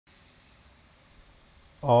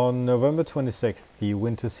On November 26th, the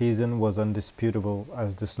winter season was undisputable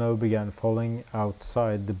as the snow began falling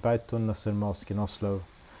outside the Baitun Nasser Mosque in Oslo.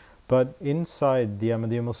 But inside, the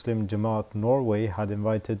Ahmadiyya Muslim Jamaat Norway had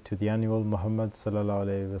invited to the annual Muhammad Sallallahu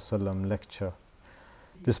Alaihi Wasallam lecture.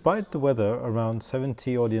 Despite the weather, around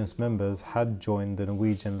 70 audience members had joined the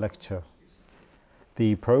Norwegian lecture.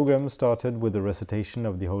 The program started with the recitation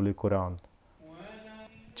of the Holy Quran.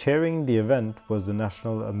 Chairing the event was the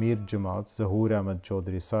National Amir Jamaat Zahoor Ahmad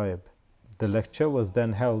Chaudhry Sahib. The lecture was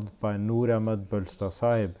then held by Noor Ahmad Bulsta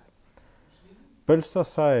Sahib. Bulsta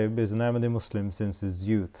Sahib is an Ahmadi Muslim since his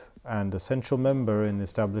youth and a central member in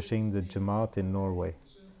establishing the Jamaat in Norway.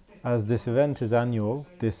 As this event is annual,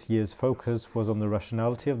 this year's focus was on the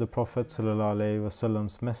rationality of the Prophet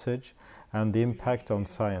ﷺ's message and the impact on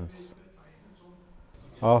science.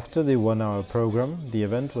 After the one-hour program, the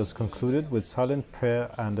event was concluded with silent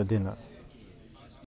prayer and a dinner.